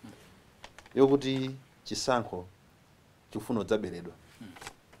yomaliza yokuti chisankho chifuna odzaberedwa,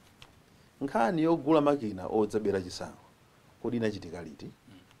 nkhani yogula makina odzabera chisankho kodi inachitika liti?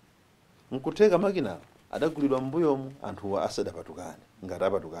 Nkutheka makina adagulidwa mbuyomu anthuwa asadapatukane ngati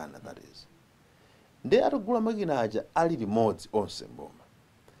apatukana, that is. Ndiye atagula makina aja ali limodzi onse mboma,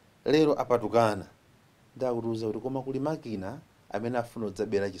 lero apatukana. Ndakutiuza kuti koma kuli makina amene afuna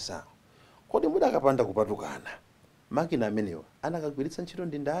odzabera chisankho, kodi mudakapanda kupatukana makina amenewa anakagwiritsa ntchito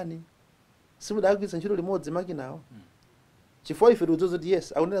ndi ndani? Simudagwiritsa ntchito limodzi makinawo. Chifukwa ife tiuzoza kuti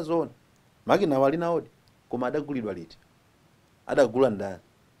yes akunena zoona makinawo ali naodi, koma adagulidwa liti? Adagula ndani?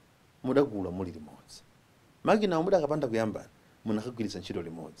 Mudagula muli limodzi. Makinawo mudakapanda kuyambana munakagwiritsa ntchito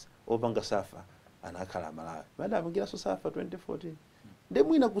limodzi. Opanga safa anakhala Amalawi, madapangiranso safa 2014. Ndiye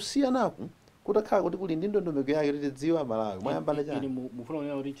mwina kusiyanaku kutakhala kuti kuli ndi ndondomeko yake tidziwa Malawi mwayambana chani. Mufuna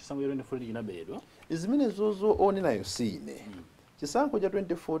kunena kuti chisankho cha 2014 chinaberedwa? Zimene zozo onenayo sine. Chisankho cha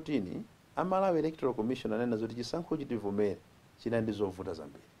 2014 Malawi Electoral Commission anena zoti chisankho chitivomere china ndi zovuta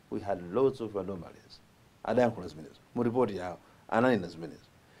zambiri. We had lots of anomalies. Adayankhula zimenezo mu report yawo ananena zimenezo.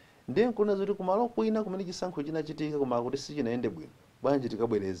 Ndiye nkuna zoti kumalo kwina kumene chisankho chinachitika koma kuti sichinaende bwino, bwanji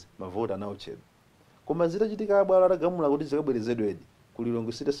tikabwereze mavota nawo chedwa. Koma zitachitika abwalo atagamula kuti zikabwerezedwedi ku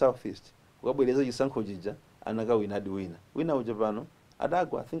Lilongwe City South East kukabwereza chisankho chija anakawina adi wina uja pano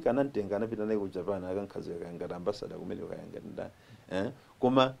adagwa, I think anamtenga anapita naye ku Japan akankhazika ngati ambassador kumene kayangati ndani.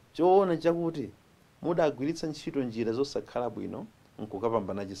 Koma choona chakuti mudagwiritsa ntchito njira zosakhala bwino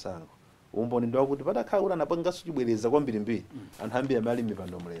nkukapambana chisankho. Umboni ndi wakuti patakhala kuti anapanganso chibwereza kwambirimbiri anthu ambiri amali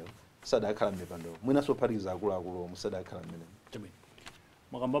mipando mlero sadakhala mipando, mwinanso phatikiza akuluakulu omwe sadakhala mmene.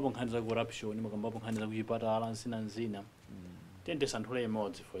 Makambapo nkhani za corruption, makambapo nkhani za kuchipatala nzina tende santhule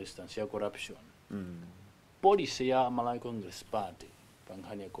imodzi for instance ya corruption. Policy ya Malawi Congress Party pa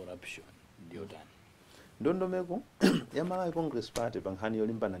nkhani ya corruption ndiyo tani? Ndondomeko ya Malawi Congress Party pa nkhani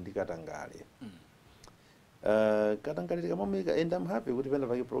yolimbana ndi katangale. Katangale tikamamika, and I'm happy kuti pena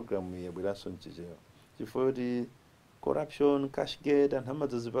pake program yabweranso mchichewa chifukwa kuti corruption, cash gate anthu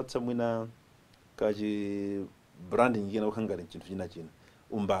amadzazipatsa mwina kachi branding ikena kukhangala chinthu china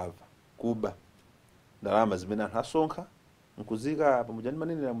umbava kuba ndalama zimene anthu asonkha nkuzika pamoja ndi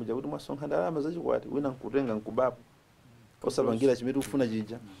manenera muja kuti mwasonkha ndalama zachikwati wina nkutenga nkubapo osapangira chimene ufuna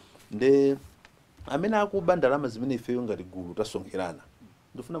chija nde amene akuba ndalama zimene ifeyo ngati gulu tasonkherana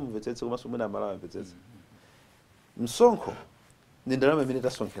ndifuna mumvetsetse komanso mwina Malawi amvetsetse msonkho ndi ndalama imene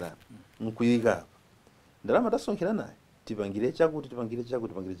tasonkherana nkuyika apa ndalama tasonkheranayo tipangire chakuti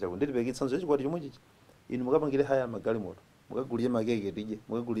nditipeke tsanzo yachikwati chomwe chichi inu mukapangire haya magalimoto mukagulire makeke tidye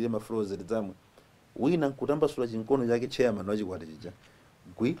mukagulire mafroze tidzamwe wina nkutambasula chinkono chake chairman wachikwati chija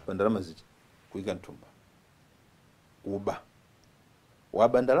gwi pa ndalama zichi kuyika mthumba kuba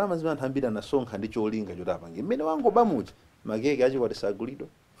waba ndalama zimene anthu ambiri anasonkha ndi cholinga choti apange mmene wangoba muja makeke achikwati sagulidwa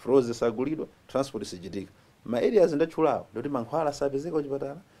froze sagulidwa transport sichitika ma areas ndatchulawo ndoti mankhwala sapezeka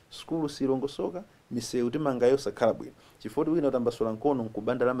kuchipatala skulu silongosoka misewu timangayo sakhala bwino chifukwa wina utambasula nkono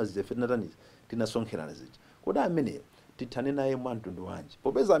nkuba ndalama zija tinataniza tinasonkherana zija kodi ameneyo tithane naye mwamtundu wanji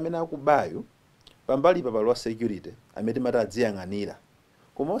popeza amene akubayo pambali pa palo security amene timati adziyang'anira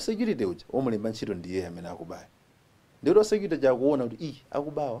koma security uja omulemba ntchito ndiye amene akubayo ndiro security jakuona kuti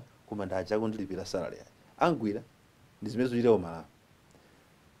akubawa koma ndachako ndilipira salary yake angwira ndi zimene zochitawo Malawi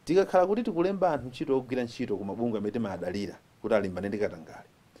tikakhala kuti tikulemba anthu ntchito ogwira ntchito ku mabungwe amene timadalira kuti alimbane ndi katangale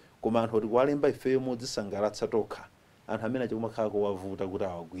koma anthu tikuwalemba ifeyo modzisangalatsa tokha anthu amene achikumakhala kowavuta kuti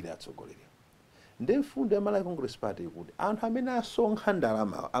awagwire atsogoleri ndi mfundo ya Malawi Congress Party kuti anthu amene asonkha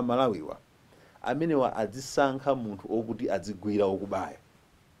ndalama amalawiwa amenewa adzisankha munthu okuti adzigwira okubaya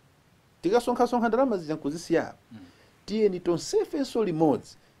tikasonkha ndalama zija nkuzisiya tiyeni tonsefenso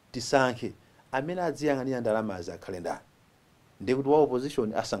limodzi tisankhe amene adziyang'anira ndalamazi akhale ndani ndi kuti wa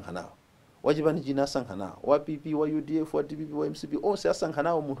opposition asankha nawo wachipani china asankha nawo wa PP wa UDF wa DPP wa MCP onse asankha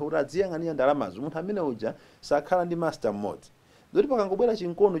nawo munthu kuti adziyang'anira ndalamazi munthu amene uja sakhala ndi master mmodzi ndoti pakangobwera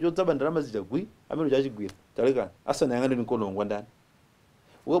chinkono chodzaba ndalama zija gwi amene uja achigwira talekani asanayang'anire mkono wongwa ndani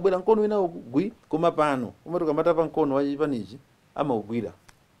ukabwera mkono wina gwi koma pano umati ukamata pa mkono wachipanichi amaugwira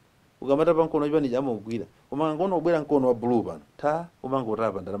ukamata pa mkono wachipanichi amaugwira koma ngono ubwera mkono wa blue pano ta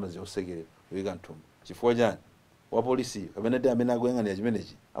umangotapa ndalama zosekerera uyika mthumba chifukwa chani wa polisi kapena ndi amene akuyang'anira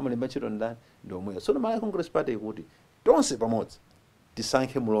chimenechi amalemba ntchito ndani ndi omweyo tsono Malawi Congress Party ikuti tonse pamodzi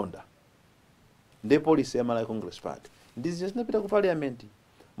tisankhe mulonda ndi polisi ya Malawi Congress Party ndizi zinapita ku parliament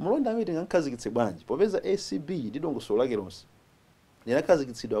mulonda amene tingakhazikitse bwanji popeza ACB ndi dongosolo lake lonse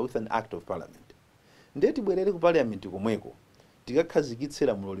linakhazikitsidwa with an act of parliament ndiye tibwerere ku parliament komweko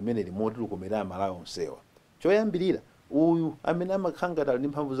tikakhazikitsira mulo limene limoti lukomera Malawi onsewa choyambirira uyu amene amakhanga ndi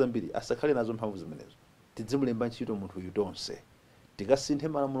mphamvu zambiri asakhale nazo mphamvu zimenezo tidzimulemba ntchito munthu uyu tonse tikasinthe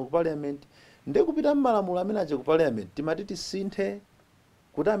malamulo ku parliament ndi kupita mmalamulo amene aje ku parliament timati tisinthe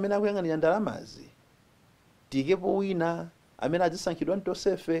kuti amene akuyang'anira ndalamazi tikepo wina amene adzisankhidwa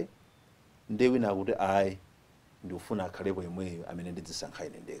ntonsefe ndi wina akuti ayi ndikufuna akhalepo yemweyo amene ndidzisankha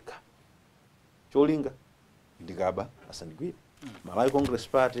ine ndekha cholinga ndikaba asandigwire Malawi Congress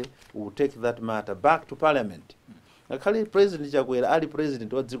Party will take that matter back to parliament ngakhale president Chakwera ali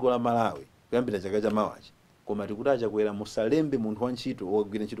president wa dziko la Malawi kuyambira chaka cha mawachi koma tikuti Chakwera musalembe munthu wa ntchito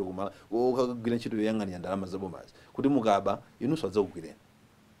wogwira ntchito kumala wogwira ntchito yoyang'anira ndalama zabomazi kuti mukaba inunso adzakugwireni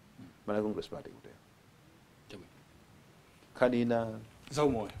Malawi Congress Party kutero kanina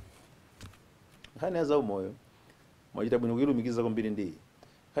zaumoyo nkhani ya zaumoyo mwachita bwino kuyilumikiza kwambiri ndi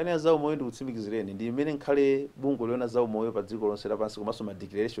nkhani ya zaumoyo ndikutsimikizireni ndi imene nkhale bungwe liona zaumoyo pa dziko lonse lapansi komanso ma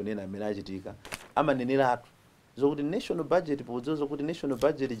declaration ena amene achitika amaneneratu zokuti national budget podziwa kuti national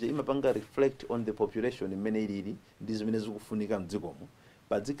budget je imapanga reflect on the population imene ilili ndi zimene zikufunika mdzikomo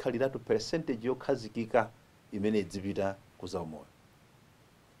padzikhaliratu percentage yokhazikika imene idzipita ku zaumoyo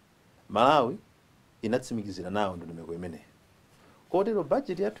Malawi inatsimikizira nawo ndondomeko imeneyo kotero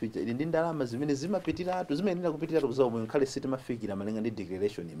budget yathu ija ili ndi ndalama zimene zimapitiratu zimayenera kupitiratu ku zaumoyo nkhale sitimafikira malinga ndi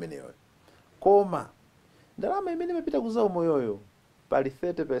declaration imeneyo koma ndalama imene imapita ku zaumoyoyo pali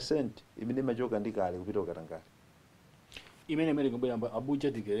 30% imene imachoka ndi kale kupita ukatangale imene ngobwera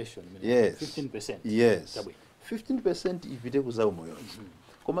Abuja declaration yes 15% yes 15% ipite ku zaumoyo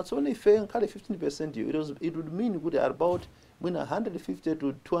koma tsono ife nkhale 15% it would mean kuti about mwina 150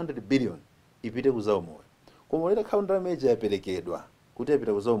 to 200 billion ipite ku zaumoyo koma leta kaunda meja yaperekedwa kuti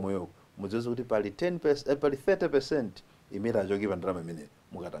apita ku zaumoyo mudziweze kuti pali 10% pali 30% imene achokipa ndalama imene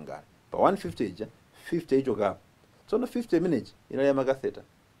mukatangale pa 150 ija 50 ichokapo tsono 50 minutes inali makatheta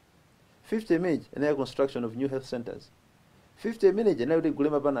 50 minutes inali construction of new health centers 50 minutes inali kuti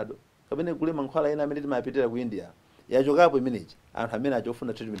gulema panado kapene gulema nkhwala ena amene timapitira ku India yachokapo imeneji anthu amene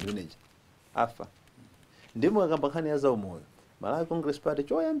achofuna treatment imeneji afa ndimo akamba nkhani ya zaumoyo Malawi Congress Party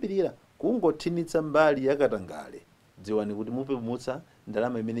choyambirira kungothinitsa mbali yakatangale dziwani kuti mupe mutsa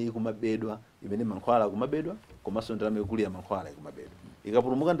ndalama imene ikumabedwa imene mankhwala kumabedwa komanso ndalama yokulira mankhwala kumabedwa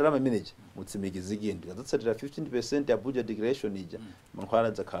ikapulumuka ndalama imeneji mutsimikizike tikadzatsatira 15% ya budget declaration ija mankhwala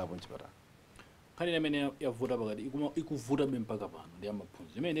adzakhalapo mchipatala. Nkhani imene yavuta pakati ikuvuta mpaka pano ndi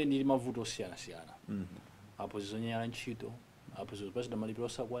amaphunziro imene ili mavuto osiyanasiyana apo zizonyera ntchito apo zipasida malipiro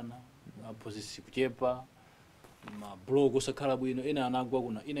osakwana apo zisikuchepa mablog osakhala bwino ena anagwa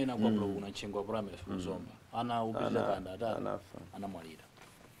kuna ina inagwa blog kuna chingwa primary kuzomba ana upita kanda atatu anamwalira.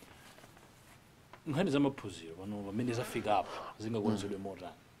 Nkhani za maphunziro pano pamene zafika apo zingakonzedwe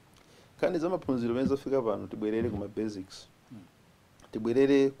motani? Nkhani za maphunziro pamene zafika pano tibwerere kuma basics,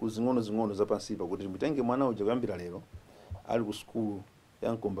 tibwerere ku zing'ono zapansipa kuti timutenge mwana uja kuyambira lero ali ku school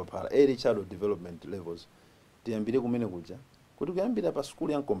ya Nkombaphala early childhood development levels, tiyambire kumene kuja kuti kuyambira pa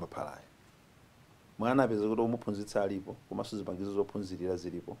school ya Nkombaphala mwana apeze kuti omuphunzitsa alipo komanso zipangizo zophunzirira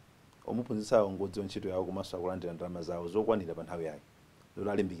zilipo, omuphunzitsa aongodziwa ntchito yawo komanso akulandira ndalama zawo zokwanira pa nthawi yake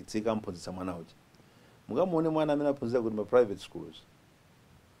lero alimbikitsika amphunzitsa mwana uja. Mukamuone mwana amene aphunzira kuti ma private schools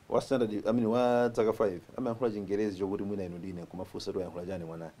wa standard wa zaka 5 amayankhula Chingerezi chokuti mwina ino dine kumafunsa to ayankhula chani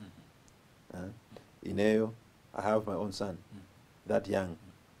mwana ineyo I have my own son that young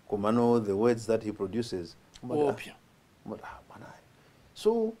kumano the words that he produces opya mwana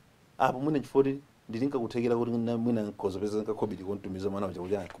so apo mwina chifoti ndilinga kuthekera kuti mwina nkozo pesa nkakobidi kuntumiza mwana uja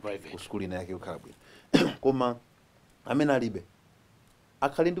kujani ku school ina yake ukhala bwino koma amene alibe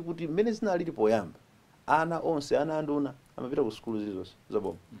akhale ndi kuti mmene zinalili poyamba ana onse ana anduna amapita ku school zizonse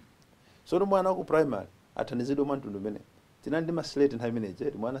zaboma so no mwana ku primary athanizidwe mwantundu mmene tinali ndi maslate nthawi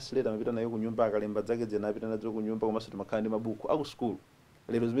imeneje mwana slate amapita nayo ku nyumba akalemba zake zena apita nazo ku nyumba komanso timakhala ndi mabuku aku school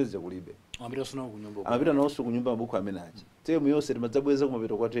lero zimezi zakulibe amapita nawonso ku nyumba mabuku amene aja temu yonse timadzabweza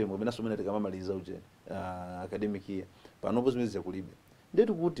kumapita kwa temu amene asomena tikamamaliza uje academic year panopo zimezi zakulibe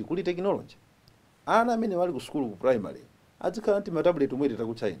ndetu kuti kuli technology ana amene wali ku school ku primary adzikhala ndi matablet omwe tita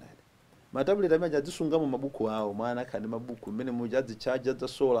ku China matablet amene adzisungamo mabuku awo mwana akhale mabuku mmene muja adzichaji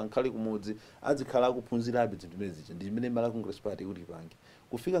adzasola nkhali kumudzi adzikhala akuphunzirabe zinthu zimenezi ndi zimene Malawi Congress Party kuti ipange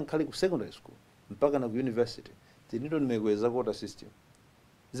kufika nkhali ku secondary school mpaka na ku university tinindo nimekweza quota system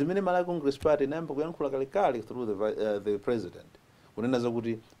zimene Malawi Congress Party inayamba kuyankhula kalekale through the president kunena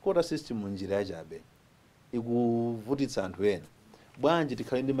zakuti quota system njira yachabe ikuvutitsa anthu ena bwanji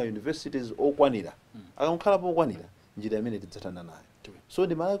tikhale ndi ma universities okwanira akankhalapo okwanira njira imene tidzathana nayo. So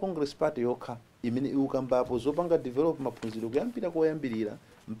ndi Malawi Congress Party yokha imene iukambapo zopanga develop maphunziro kuyambira koyambirira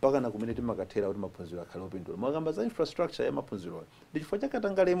mpaka na kumene timakathera kuti maphunziro akhale opindula mwakamba za infrastructure ya maphunziro ndi chifukwa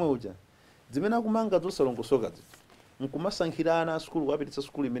chakatangale imwe uja zimene akumanga zosalongosoka nkumasankhirana school kuapititsa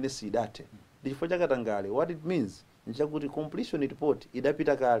school imene sidathe ndi chifukwa chakatangale what it means nchakuti completion report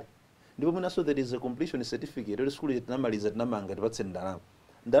idapita kale ndipo mwinaso there is a completion certificate kuti school tinamaliza tinamanga tipatse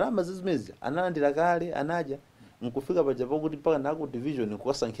ndalama zizimezi analandira kale anaja nkufika pajapo kuti mpaka naku division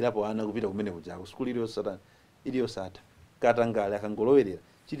kukasankhirapo ana kupita kumene kujako school iliyosatha katangale akangolowerera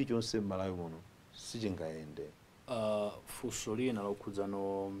chilichonse m'Malawi muno sichingayende. Funso lina lokhudza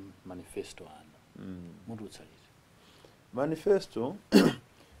no manifesto anu mututsalira manifesto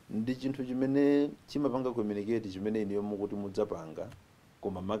ndi chinthu chimene chimapanga communicate chimene iniyo mukuti mudzapanga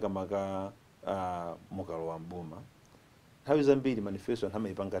koma makamaka mukalowa mboma nthawi zambiri manifesto anthu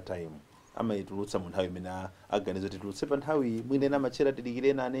amayipanga time amayitulutsa mu nthawi imene aganiza titulutse pa nthawi mwina amachera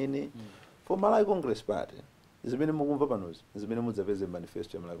tidikirena anene for Malawi Congress Party zimene mukumva panozi zimene mudzapeze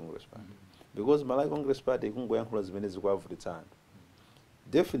manifesto ya Malawi Congress Party because Malawi Congress Party ikungoyankhula zimene zikuavutitsa anthu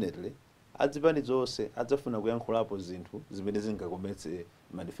definitely adzipani zonse adzafuna kuyankhulapo zinthu zimene zingakometse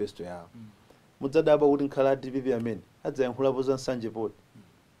manifesto yawo mudzadaba kuti nkhala DPP amene adzayankhulapo za nsanje poti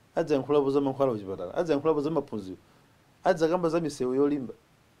adzayankhulapo za mankhwala kuchipatala adzayankhulapo za maphunziro adzakamba za misewu yolimba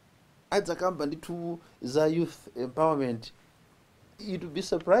adzakamba ndithu za youth empowerment. It would be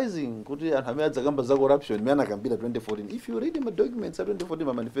surprising kuti anthu amene adzakamba za corruption imene akambira 2014 if you read my documents a 2014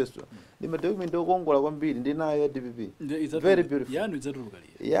 ma manifesto ndi ma document okongola kwambiri ndi nayo ya DPP very beautiful yanu idzatuluka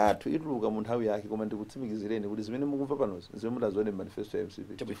yathu ituluka mu nthawi yake koma ndikutsimikizireni kuti zimene mukumva panozi zimene mudazione manifesto ya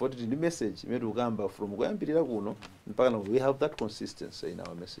MCP before ndi message imene ukamba from kuyambirira kuno mpaka na we have that consistency in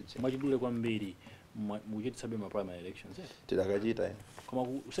our message mwachidule kwambiri mukuchititsabe ma primary elections tidakachita koma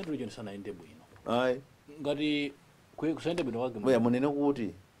ku central region sana inde bwino ayi ngati kusende bwino wake moya munene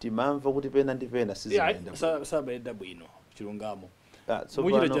kuti timamva kuti pena ndi pena siziyenda sabayenda bwino chilungamo so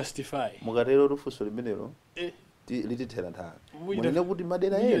muchita justify mukatero rufunso limenelo litithera nthawi munene kuti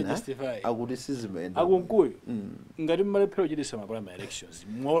madera ena akuti siziyenda akunkuyo ngati mmalephero chitisa ma primary elections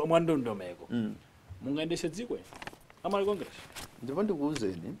mwandondomeko mungayendese dziko Malawi Congress ndipo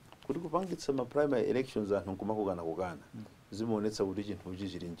ndikuwuzeni kuti kupangitsa ma primary elections anthu nkumakukana zimaonetsa kuti chinthuchi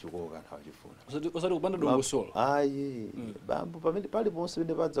chili mchikoka anthu achifuna osati kupanda dongosolo ayi bambo pamene paliponse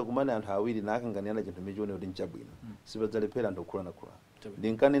pamene padza kumane anthu awiri nakanganirana chinthu michione kuti nchabwino sipadzalephera anthu okhulanakhulana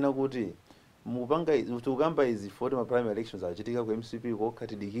ndinkanena kuti tukamba izi foti ma primary elections achitika ku MCP kokha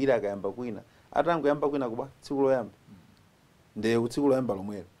tidikira akayamba kwina atangoyamba kwina kuba tsiku loyamba ndiye tsiku loyamba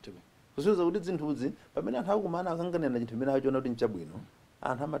lomwelo kusiza kuti zinthuzi pamene anthu akumana akanganirana chinthu chimene achiona kuti nchabwino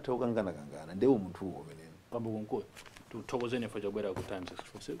anthu amatha kukangana ndiye munthuwo pamene bambo Mkukuyu tuthokozeni for Chakwera ku Times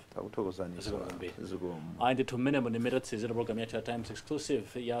Exclusive takuthokozani ndithu mmenemo ndimetatsizira program yathu ya Times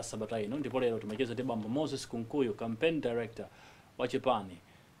Exclusive ya sabata ino ndipo lero timacheza ndi bambo Moses Mkukuyu, campaign director wa chipani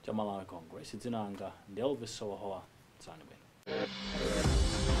cha Malawi Congress. Dzina langa ndi Elvis Howahowa. Tsani bwino.